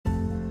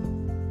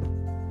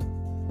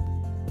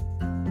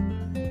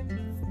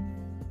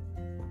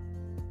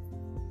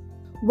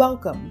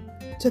Welcome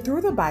to Through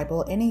the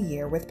Bible in a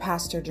Year with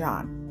Pastor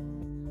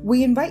John.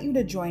 We invite you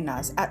to join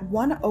us at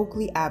 1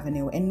 Oakley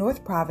Avenue in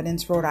North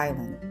Providence, Rhode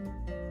Island.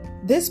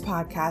 This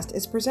podcast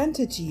is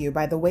presented to you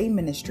by The Way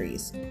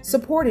Ministries,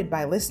 supported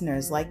by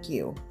listeners like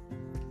you.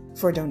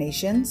 For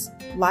donations,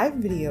 live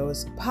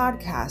videos,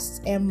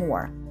 podcasts, and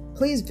more,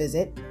 please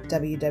visit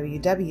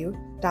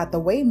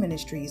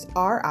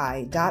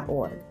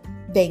www.thewayministriesri.org.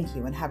 Thank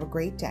you and have a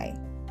great day.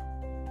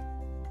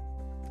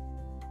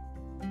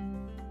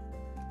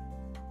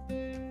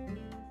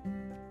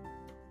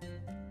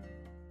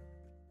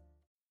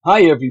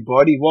 Hi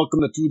everybody,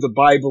 welcome to Through the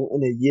Bible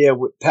in a Year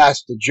with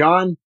Pastor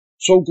John.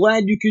 So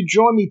glad you could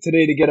join me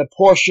today to get a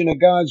portion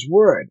of God's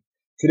Word.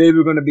 Today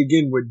we're going to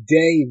begin with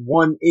day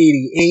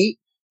 188,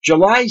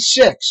 July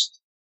 6th.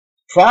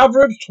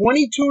 Proverbs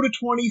 22 to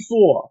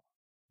 24.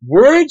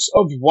 Words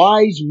of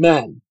wise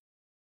men.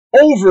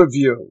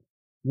 Overview.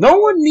 No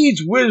one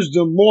needs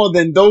wisdom more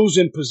than those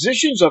in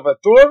positions of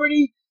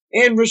authority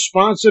and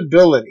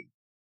responsibility.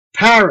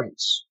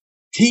 Parents,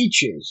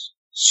 teachers,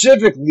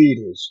 civic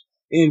leaders,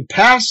 and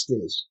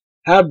pastors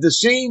have the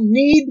same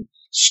need,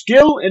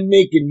 skill in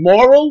making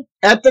moral,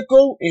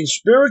 ethical, and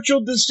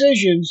spiritual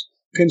decisions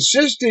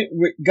consistent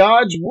with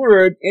God's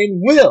word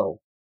and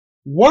will.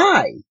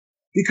 Why?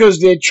 Because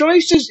their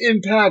choices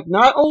impact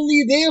not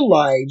only their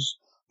lives,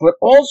 but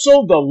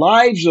also the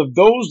lives of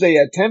those they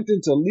are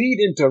attempting to lead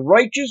into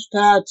righteous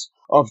paths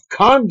of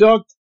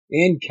conduct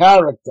and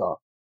character.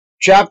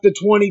 Chapter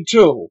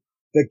 22,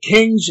 the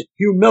king's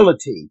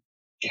humility,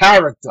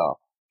 character.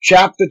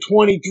 Chapter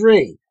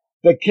 23,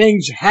 the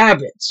king's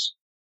habits,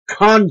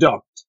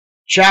 conduct.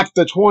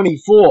 Chapter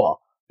 24,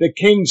 the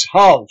king's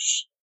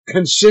house,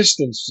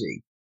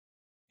 consistency.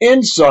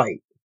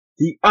 Insight,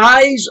 the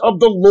eyes of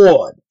the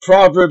Lord,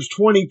 Proverbs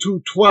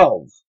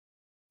 22:12.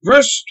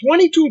 Verse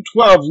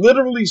 22:12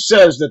 literally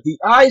says that the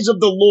eyes of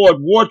the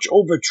Lord watch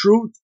over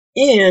truth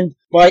and,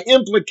 by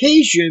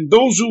implication,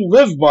 those who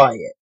live by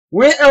it.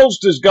 Where else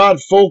does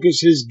God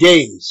focus his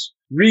gaze?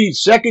 Read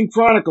 2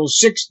 Chronicles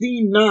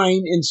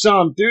 16:9 and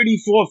Psalm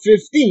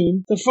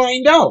 34:15 to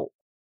find out.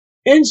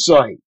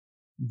 Insight,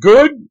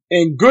 good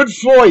and good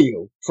for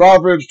you,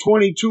 Proverbs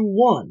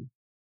 22:1.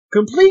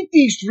 Complete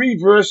these three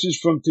verses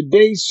from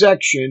today's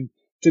section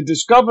to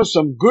discover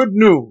some good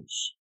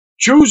news.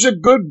 Choose a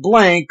good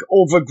blank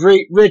over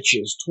great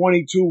riches,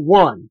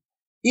 22:1.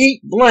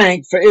 Eat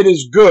blank, for it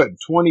is good,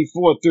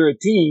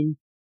 24:13.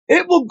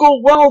 It will go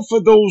well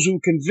for those who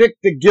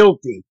convict the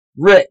guilty,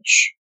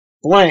 rich.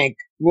 Blank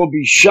will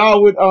be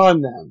showered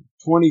on them,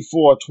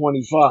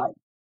 24:25.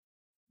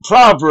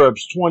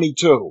 Proverbs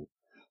 22.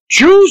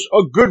 Choose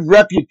a good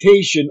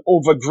reputation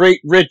over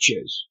great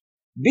riches.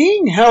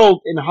 Being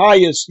held in high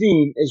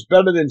esteem is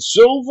better than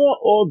silver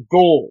or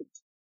gold.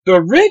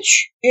 The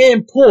rich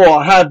and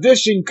poor have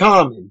this in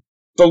common.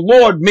 The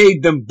Lord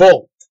made them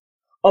both.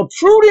 A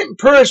prudent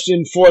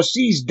person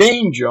foresees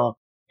danger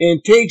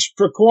and takes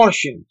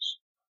precautions.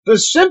 The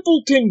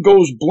simpleton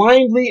goes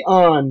blindly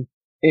on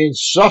and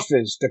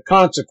suffers the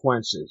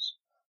consequences.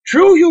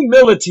 True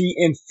humility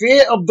and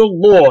fear of the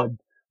Lord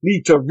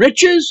lead to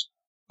riches,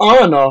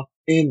 honor,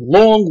 and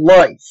long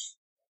life.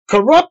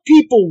 Corrupt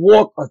people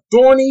walk a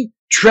thorny,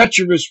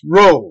 treacherous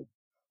road.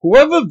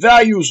 Whoever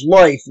values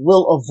life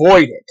will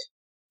avoid it.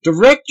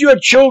 Direct your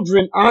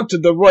children onto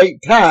the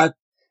right path,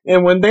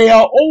 and when they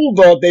are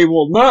older, they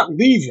will not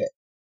leave it.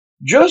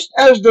 Just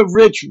as the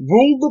rich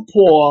rule the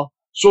poor,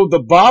 so the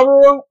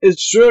borrower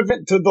is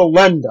servant to the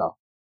lender.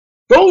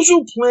 Those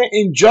who plant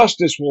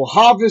injustice will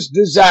harvest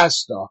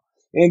disaster,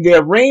 and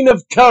their reign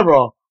of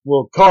terror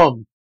will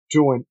come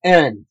to an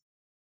end.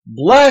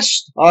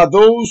 Blessed are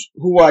those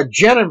who are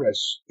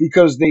generous,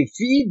 because they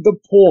feed the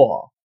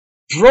poor.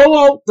 Throw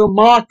out the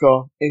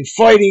mocker, and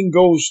fighting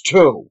goes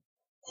too.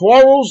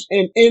 Quarrels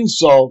and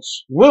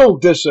insults will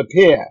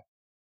disappear.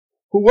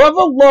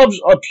 Whoever loves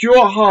a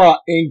pure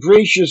heart and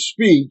gracious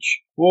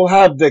speech will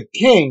have the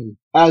king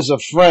as a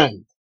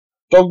friend.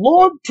 The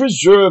Lord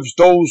preserves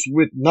those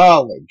with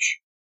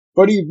knowledge,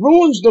 but he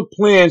ruins the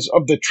plans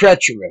of the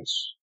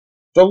treacherous.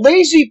 The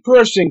lazy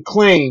person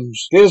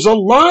claims, there's a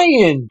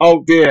lion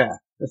out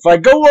there. If I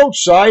go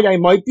outside, I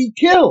might be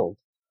killed.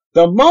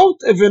 The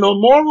mouth of an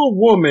immoral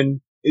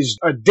woman is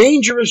a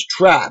dangerous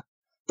trap.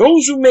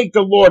 Those who make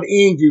the Lord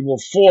angry will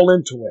fall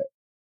into it.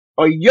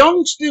 A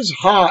youngster's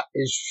heart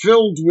is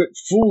filled with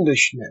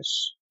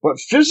foolishness, but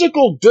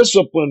physical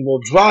discipline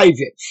will drive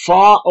it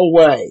far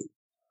away.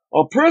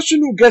 A person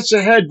who gets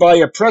ahead by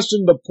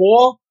oppressing the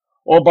poor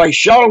or by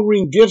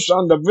showering gifts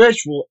on the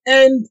rich will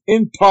end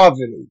in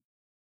poverty.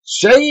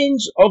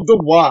 Sayings of the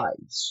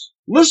wise.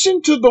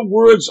 Listen to the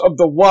words of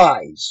the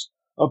wise.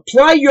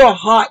 Apply your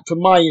heart to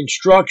my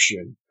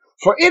instruction,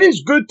 for it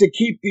is good to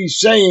keep these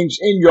sayings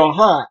in your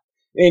heart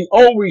and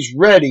always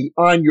ready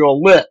on your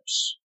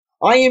lips.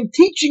 I am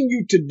teaching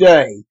you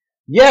today,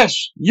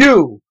 yes,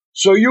 you,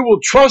 so you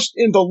will trust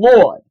in the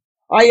Lord.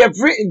 I have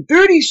written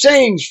 30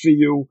 sayings for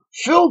you,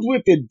 filled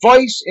with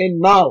advice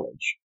and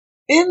knowledge.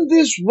 In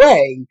this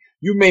way,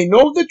 you may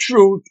know the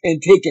truth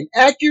and take an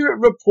accurate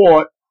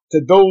report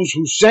to those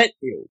who sent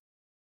you.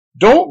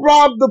 Don't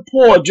rob the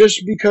poor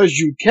just because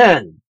you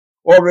can,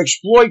 or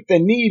exploit the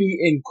needy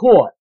in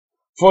court,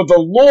 for the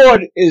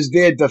Lord is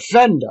their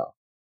defender.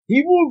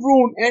 He will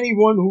ruin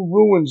anyone who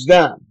ruins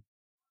them.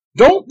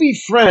 Don't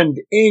befriend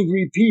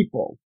angry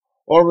people,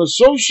 or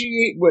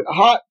associate with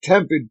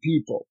hot-tempered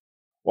people,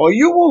 or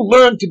you will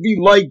learn to be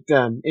like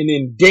them and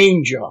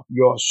endanger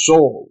your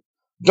soul.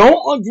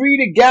 Don't agree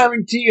to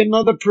guarantee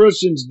another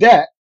person's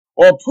debt,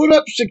 or put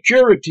up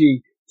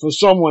security for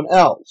someone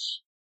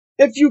else.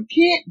 If you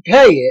can't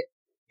pay it,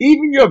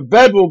 even your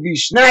bed will be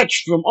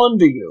snatched from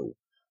under you.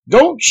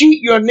 Don't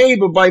cheat your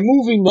neighbor by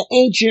moving the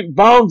ancient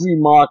boundary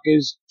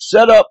markers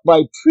set up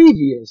by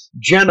previous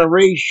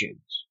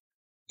generations.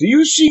 Do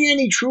you see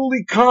any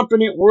truly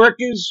competent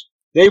workers?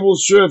 They will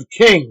serve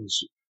kings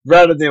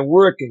rather than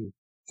working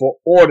for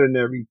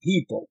ordinary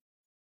people.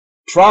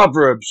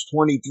 Proverbs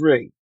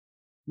 23.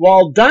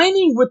 While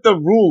dining with the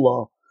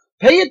ruler,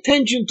 pay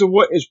attention to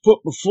what is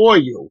put before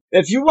you.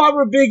 If you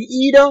are a big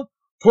eater,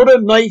 put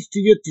a knife to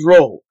your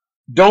throat.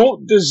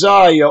 Don't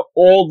desire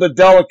all the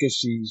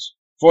delicacies,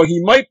 for he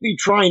might be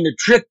trying to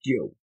trick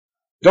you.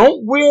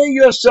 Don't wear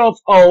yourself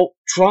out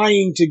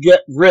trying to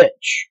get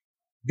rich.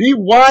 Be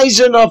wise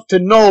enough to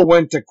know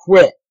when to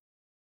quit.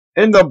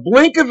 In the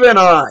blink of an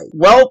eye,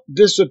 wealth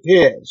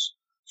disappears,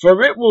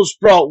 for it will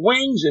sprout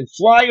wings and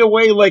fly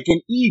away like an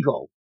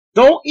eagle.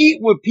 Don't eat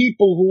with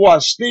people who are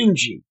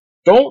stingy.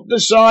 Don't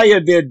desire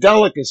their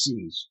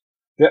delicacies.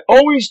 They're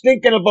always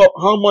thinking about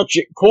how much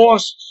it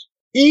costs.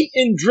 Eat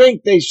and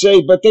drink, they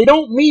say, but they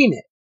don't mean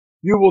it.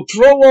 You will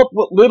throw up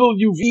what little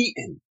you've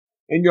eaten,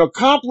 and your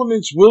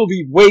compliments will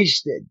be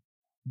wasted.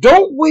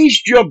 Don't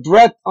waste your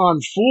breath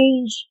on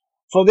fools,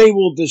 for they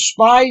will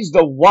despise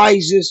the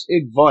wisest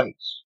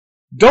advice.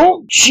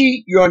 Don't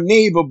cheat your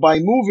neighbor by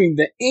moving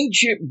the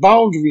ancient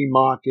boundary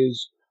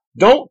markers.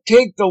 Don't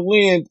take the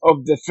land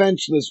of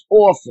defenseless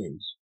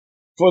orphans,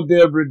 for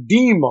their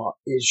Redeemer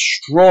is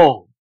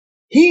strong.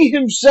 He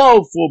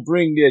himself will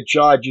bring their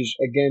charges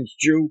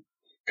against you.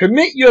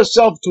 Commit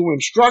yourself to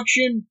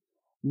instruction.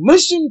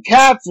 Listen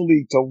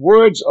carefully to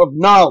words of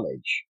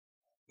knowledge.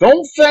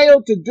 Don't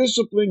fail to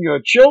discipline your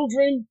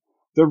children.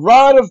 The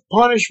rod of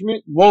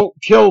punishment won't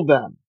kill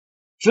them.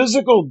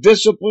 Physical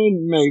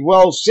discipline may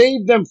well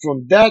save them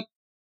from death.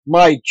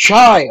 My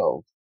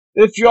child,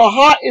 if your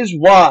heart is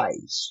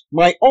wise,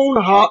 my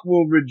own heart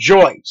will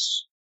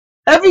rejoice.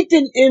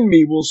 Everything in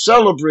me will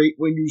celebrate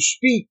when you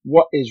speak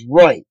what is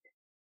right.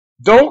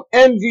 Don't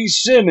envy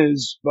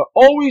sinners, but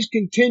always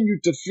continue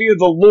to fear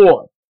the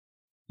Lord.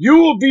 You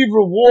will be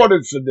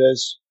rewarded for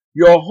this.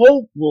 Your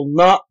hope will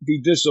not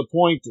be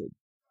disappointed.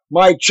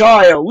 My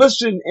child,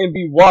 listen and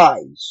be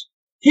wise.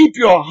 Keep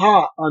your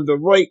heart on the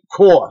right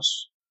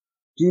course.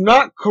 Do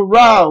not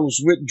carouse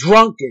with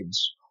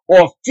drunkards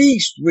or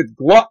feast with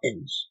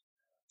gluttons,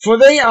 for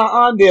they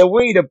are on their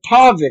way to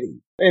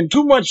poverty, and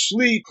too much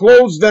sleep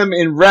clothes them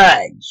in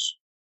rags.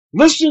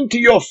 Listen to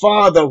your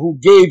father who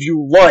gave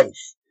you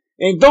life,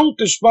 and don't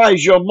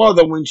despise your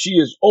mother when she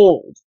is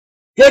old.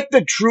 Get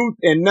the truth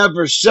and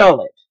never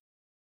sell it.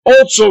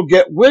 Also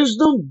get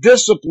wisdom,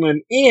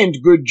 discipline, and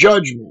good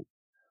judgment.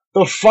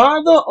 The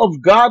father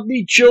of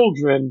godly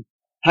children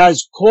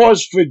has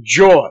cause for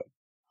joy.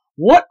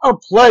 What a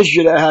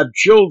pleasure to have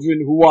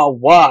children who are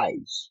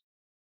wise.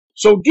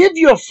 So give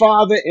your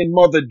father and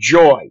mother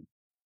joy.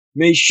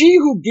 May she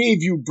who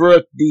gave you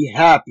birth be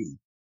happy.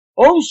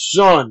 O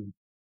son,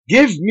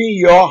 give me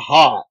your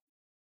heart.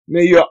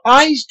 May your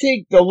eyes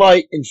take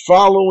delight in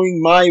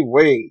following my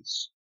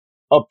ways.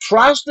 A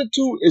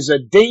prostitute is a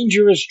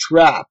dangerous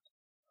trap.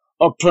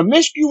 A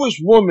promiscuous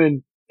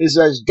woman is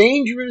as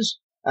dangerous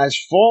as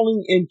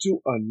falling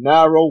into a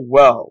narrow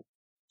well.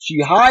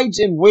 She hides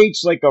and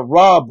waits like a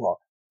robber,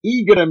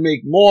 eager to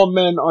make more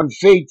men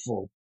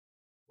unfaithful.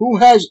 Who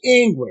has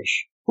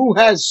anguish? Who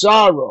has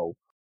sorrow?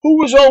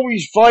 Who is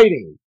always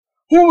fighting?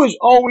 Who is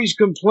always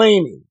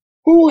complaining?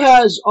 Who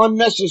has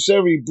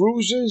unnecessary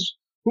bruises?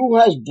 Who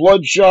has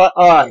bloodshot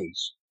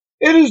eyes?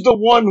 It is the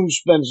one who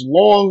spends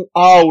long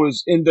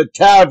hours in the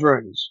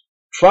taverns,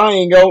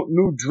 trying out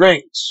new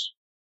drinks.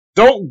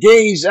 Don't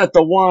gaze at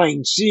the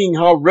wine, seeing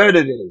how red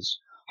it is,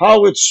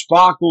 how it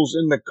sparkles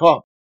in the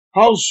cup,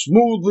 how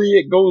smoothly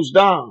it goes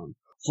down,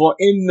 for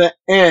in the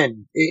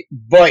end it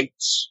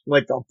bites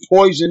like a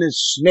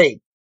poisonous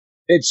snake.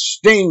 It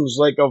stings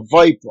like a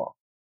viper.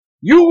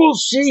 You will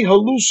see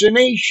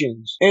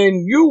hallucinations,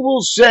 and you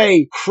will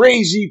say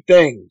crazy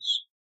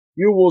things.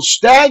 You will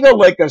stagger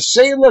like a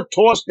sailor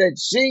tossed at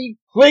sea,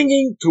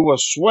 clinging to a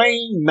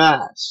swaying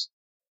mast.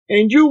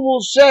 And you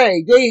will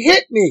say, they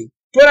hit me,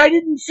 but I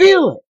didn't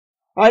feel it.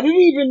 I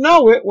didn't even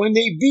know it when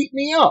they beat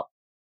me up.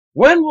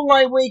 When will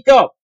I wake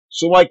up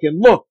so I can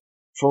look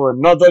for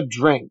another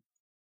drink?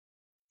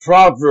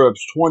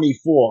 Proverbs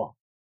 24.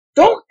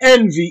 Don't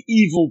envy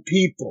evil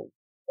people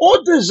or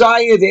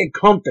desire their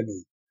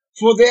company,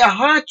 for their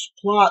hearts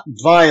plot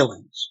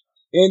violence,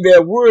 and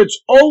their words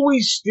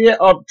always stir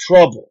up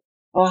trouble.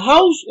 A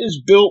house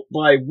is built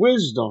by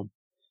wisdom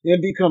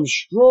and becomes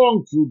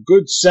strong through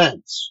good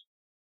sense.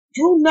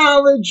 Through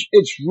knowledge,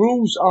 its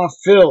rooms are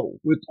filled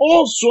with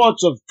all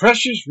sorts of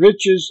precious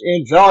riches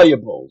and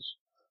valuables.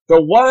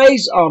 The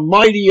wise are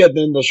mightier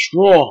than the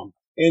strong,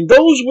 and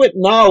those with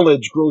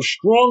knowledge grow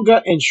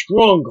stronger and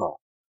stronger.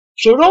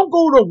 So don't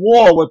go to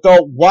war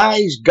without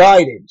wise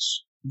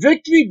guidance.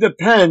 Victory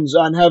depends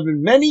on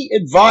having many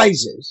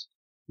advisors.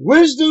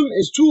 Wisdom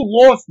is too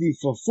lofty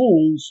for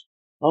fools.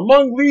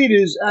 Among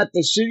leaders at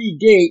the city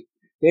gate,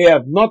 they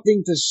have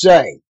nothing to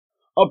say.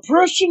 A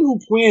person who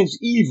plans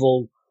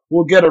evil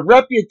will get a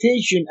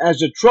reputation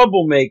as a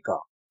troublemaker.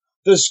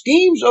 The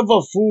schemes of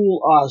a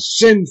fool are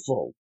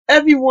sinful.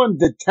 Everyone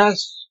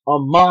detests a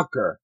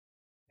mocker.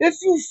 If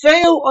you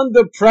fail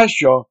under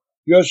pressure,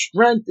 your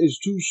strength is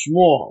too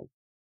small.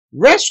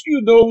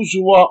 Rescue those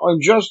who are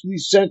unjustly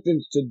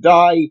sentenced to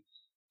die.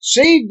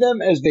 Save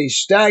them as they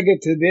stagger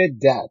to their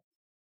death.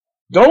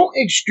 Don't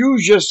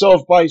excuse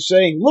yourself by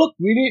saying, "Look,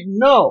 we didn't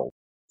know."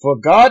 For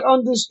God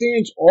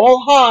understands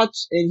all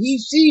hearts and He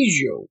sees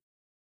you.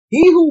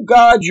 He who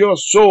guards your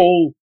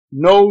soul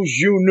knows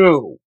you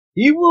knew.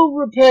 He will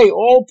repay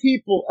all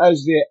people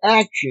as their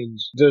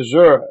actions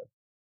deserve.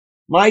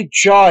 My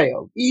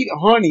child, eat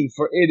honey,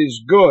 for it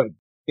is good,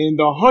 and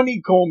the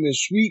honeycomb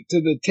is sweet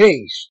to the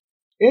taste.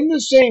 In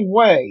the same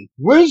way,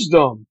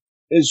 wisdom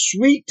is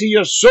sweet to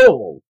your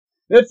soul.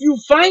 If you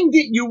find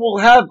it, you will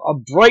have a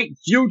bright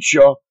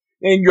future,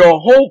 and your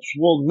hopes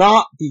will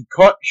not be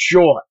cut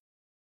short.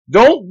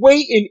 Don't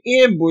wait in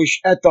ambush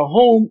at the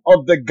home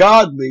of the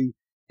godly,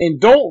 and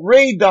don't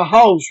raid the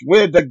house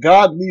where the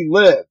godly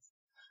live.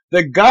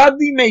 The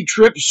godly may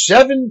trip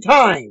 7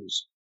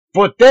 times,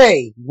 but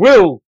they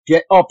will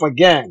get up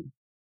again.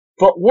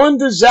 But one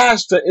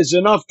disaster is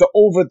enough to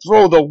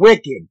overthrow the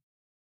wicked.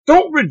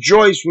 Don't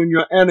rejoice when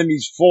your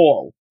enemies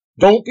fall.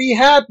 Don't be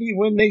happy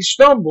when they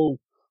stumble,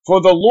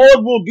 for the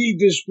Lord will be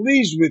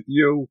displeased with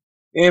you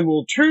and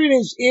will turn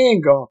His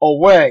anger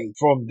away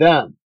from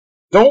them.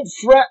 Don't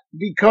fret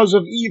because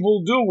of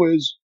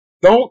evildoers.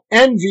 Don't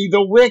envy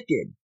the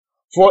wicked,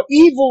 for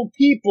evil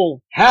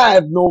people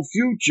have no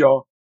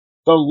future.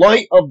 The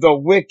light of the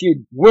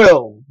wicked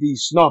will be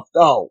snuffed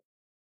out.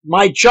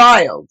 My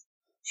child,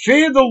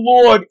 fear the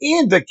Lord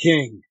and the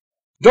King.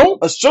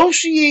 Don't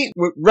associate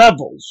with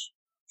rebels,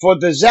 for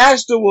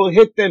disaster will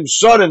hit them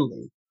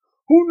suddenly.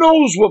 Who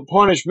knows what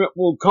punishment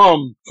will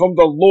come from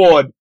the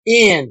Lord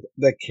and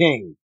the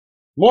King?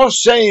 More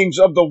sayings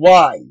of the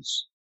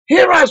wise.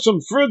 Here are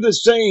some further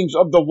sayings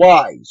of the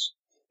wise.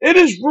 It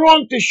is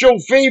wrong to show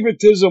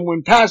favoritism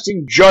when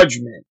passing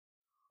judgment.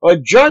 A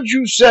judge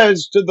who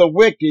says to the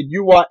wicked,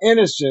 "You are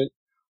innocent,"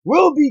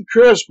 will be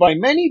cursed by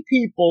many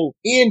people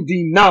and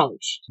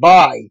denounced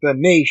by the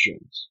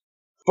nations.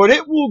 But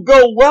it will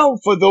go well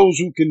for those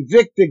who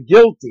convict the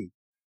guilty.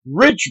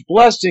 Rich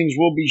blessings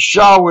will be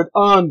showered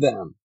on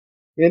them.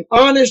 An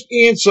honest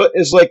answer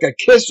is like a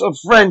kiss of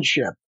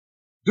friendship.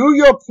 Do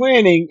your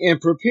planning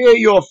and prepare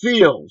your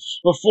fields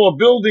before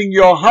building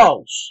your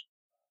house.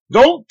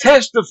 Don't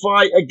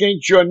testify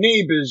against your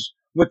neighbors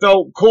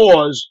without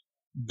cause.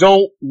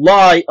 Don't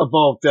lie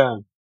about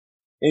them.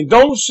 And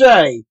don't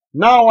say,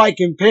 "Now I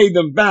can pay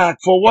them back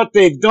for what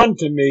they've done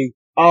to me.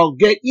 I'll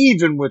get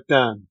even with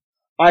them."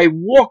 I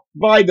walked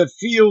by the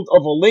field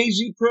of a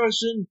lazy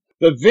person,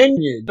 the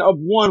vineyard of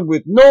one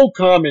with no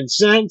common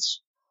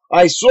sense.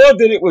 I saw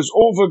that it was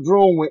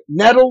overgrown with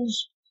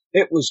nettles.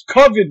 It was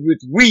covered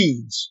with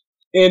weeds,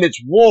 and its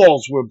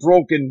walls were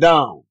broken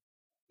down.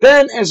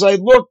 Then, as I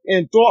looked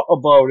and thought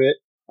about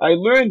it, I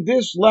learned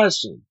this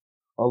lesson.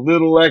 A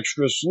little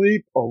extra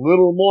sleep, a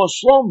little more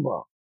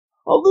slumber,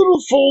 a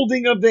little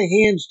folding of the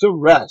hands to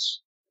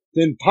rest.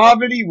 Then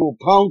poverty will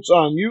pounce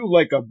on you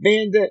like a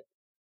bandit.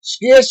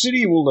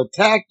 Scarcity will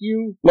attack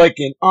you like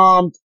an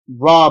armed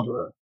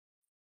robber.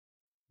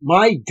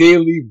 My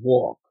daily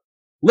walk.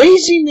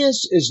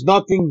 Laziness is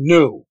nothing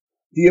new.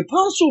 The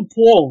Apostle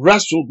Paul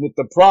wrestled with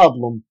the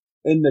problem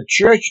in the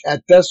church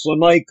at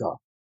Thessalonica,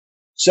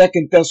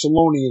 2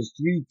 Thessalonians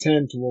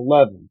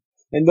 3:10-11.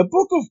 And the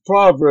book of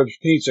Proverbs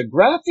paints a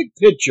graphic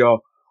picture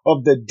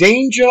of the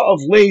danger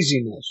of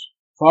laziness.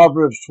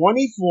 Proverbs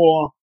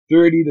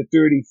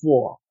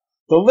 24:30-34.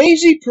 The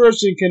lazy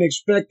person can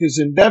expect his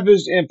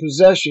endeavors and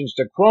possessions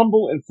to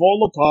crumble and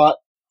fall apart,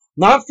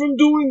 not from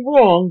doing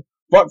wrong,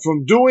 but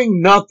from doing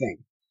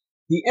nothing.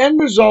 The end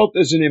result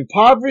is an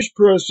impoverished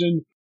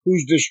person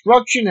whose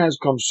destruction has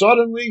come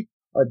suddenly,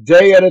 a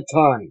day at a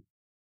time.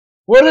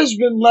 What has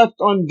been left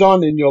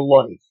undone in your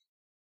life?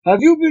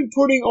 Have you been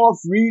putting off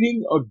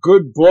reading a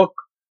good book,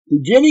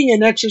 beginning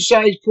an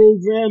exercise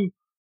program,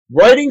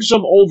 writing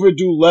some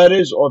overdue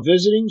letters, or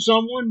visiting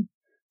someone?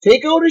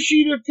 Take out a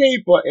sheet of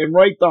paper and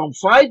write down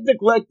 5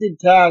 neglected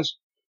tasks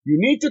you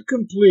need to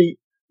complete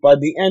by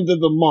the end of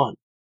the month.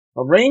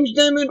 Arrange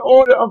them in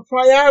order of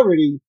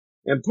priority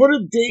and put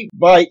a date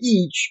by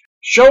each,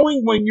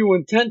 showing when you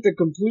intend to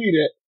complete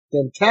it.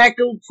 Then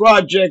tackle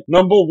project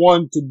number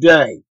 1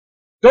 today.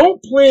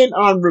 Don't plan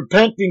on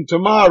repenting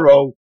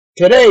tomorrow.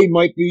 Today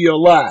might be your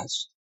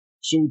last.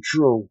 So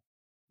true,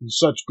 and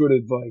such good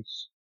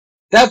advice.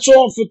 That's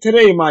all for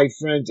today, my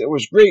friends. It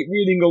was great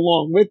reading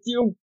along with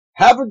you.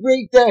 Have a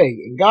great day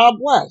and God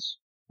bless.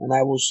 And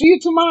I will see you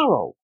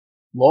tomorrow.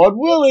 Lord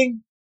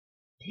willing.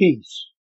 Peace.